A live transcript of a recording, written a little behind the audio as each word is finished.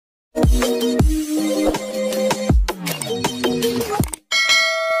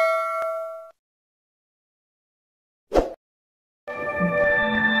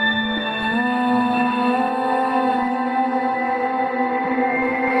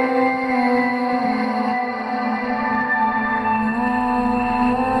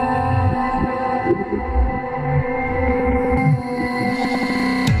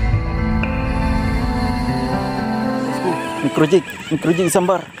Mikrojig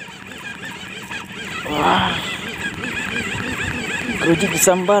disambar. Wah. Mikrojig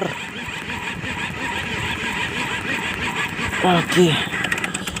disambar. Oke.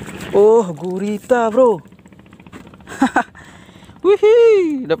 Oh, gurita, bro.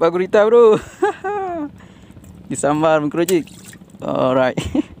 Wih, dapat gurita, bro. Disambar mikrojig. Alright.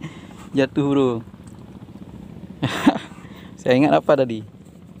 Jatuh, bro. Saya ingat apa tadi?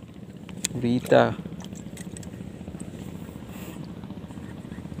 Gurita.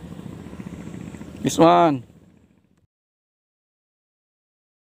 This one.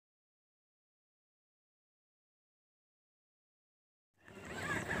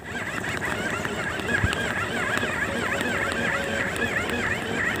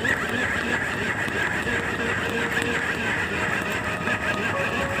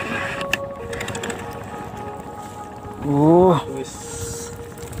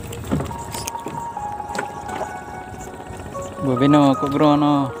 Bobino, kok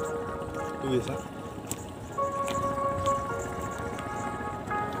grono. Bisa.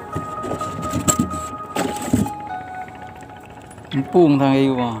 Empung thang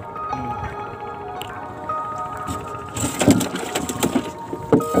yêu mà.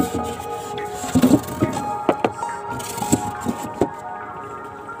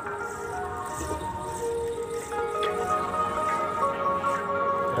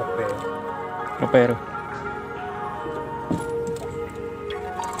 Rapero.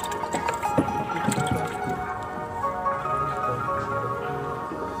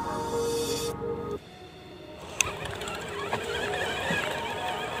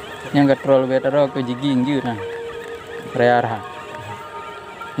 Yang gak terlalu better ke jigging gitu nah. Rearha.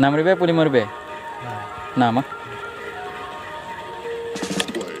 6.000 atau 5.000? Nama.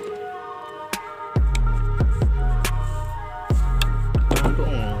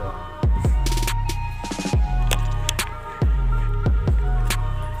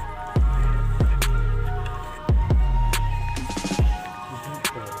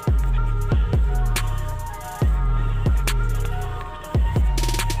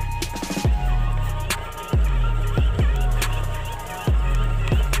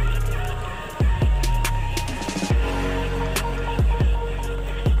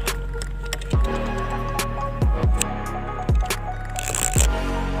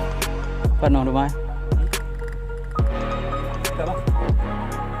 Penuh rumah.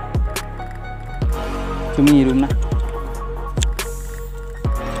 Cumi rumah.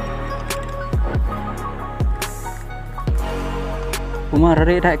 Rumah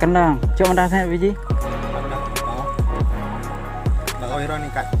rari tak kendang. Cuma dah saya biji. Nak kau iron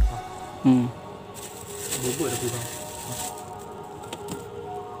ikat. Bubuk dah bang.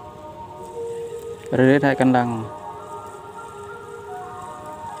 Rari tak kendang.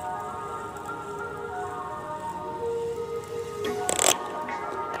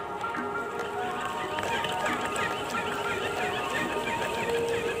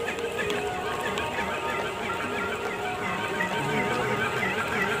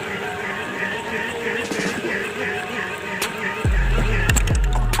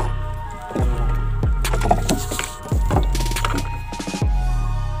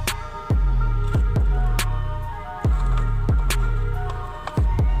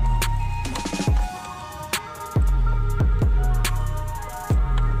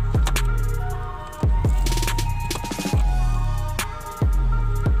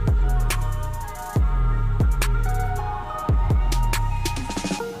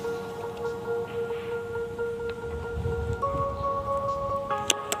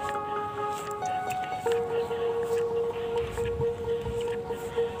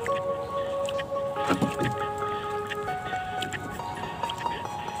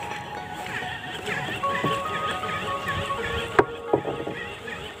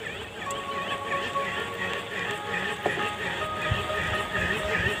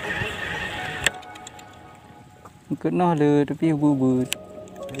 Kena le tapi bubut.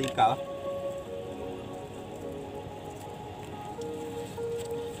 Ni kau.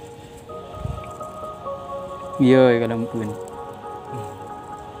 Ya, kalau pun.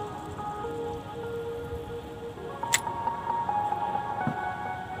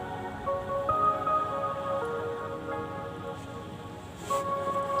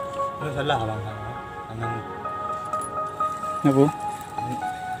 Salah bang. Apa?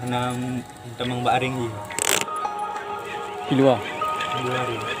 Hana tamang baring ni. Di luar. Di luar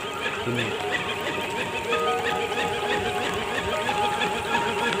ni. Ini.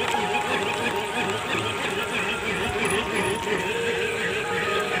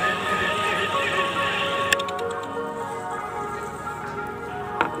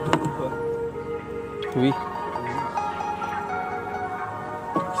 Wih.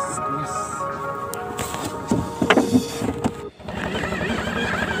 Tumis.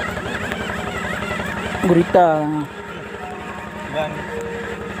 Gurita. Dan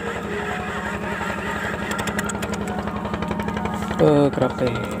Kerapu.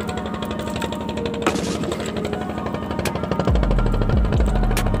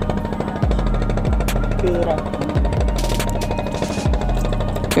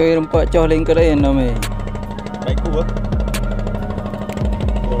 Rempak coh lain ke lain dah meh. baik ku ah.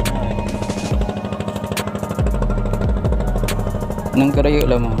 Nang kerayuk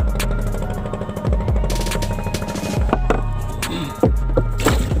lah mah.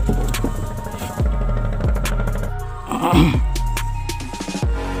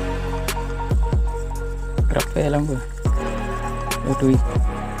 Kerapu lah pun. Aduh.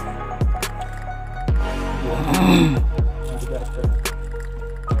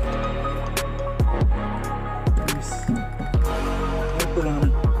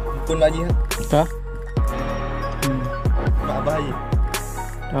 Pun baji ha. Dah. Tak bahaya.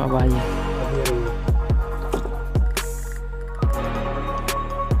 Dah bahaya.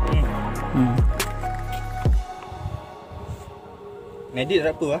 Ngedit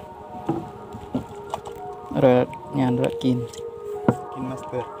tak apa ah. Rat nyan rat kin. Kin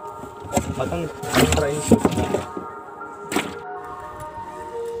master. Batang try.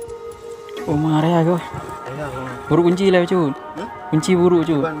 Oh marah aku. Ayah. Buruk kunci lah cu. Kunci buruk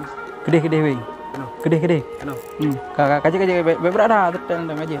cu. Kedeh weh. Kedeh. Ano? Kakak kaji berat dah tetang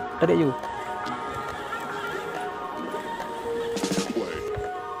aja. Tadi ju.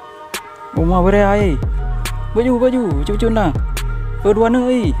 Rumah berai. Baju cucu nak. Berdua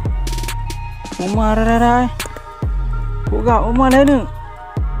ni. Rumah dah. Buka rumah lah ni.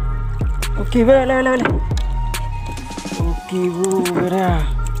 Okey, balik. Okey bu, berai.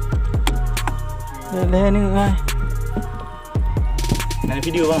 Balik ni ai. Nak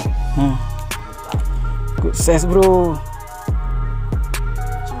video bang. Good size bro.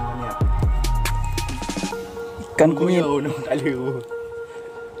 Cuma ni. Ikan kunyit. Oh, no, tak boleh.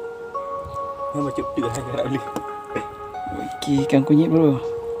 Ni macam tu lah tak boleh. Okey, ikan kunyit bro.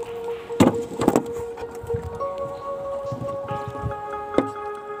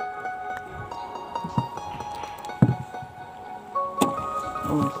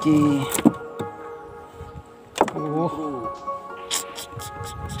 Okey.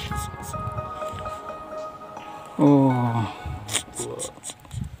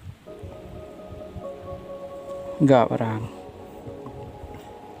 Enggak barang.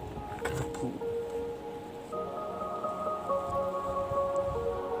 Kerapu.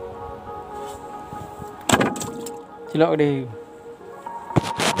 Cilok dia.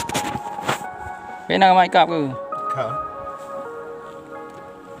 Kau nak make up ke? Kau.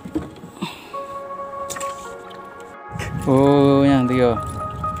 Oh, yang tu ya.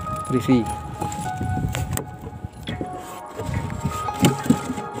 Berisi.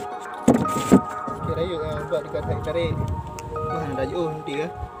 Rayuk buat dekat tarik. Mana dah jauh nanti ke?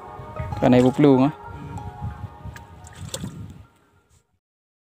 Kan naik 20 ah.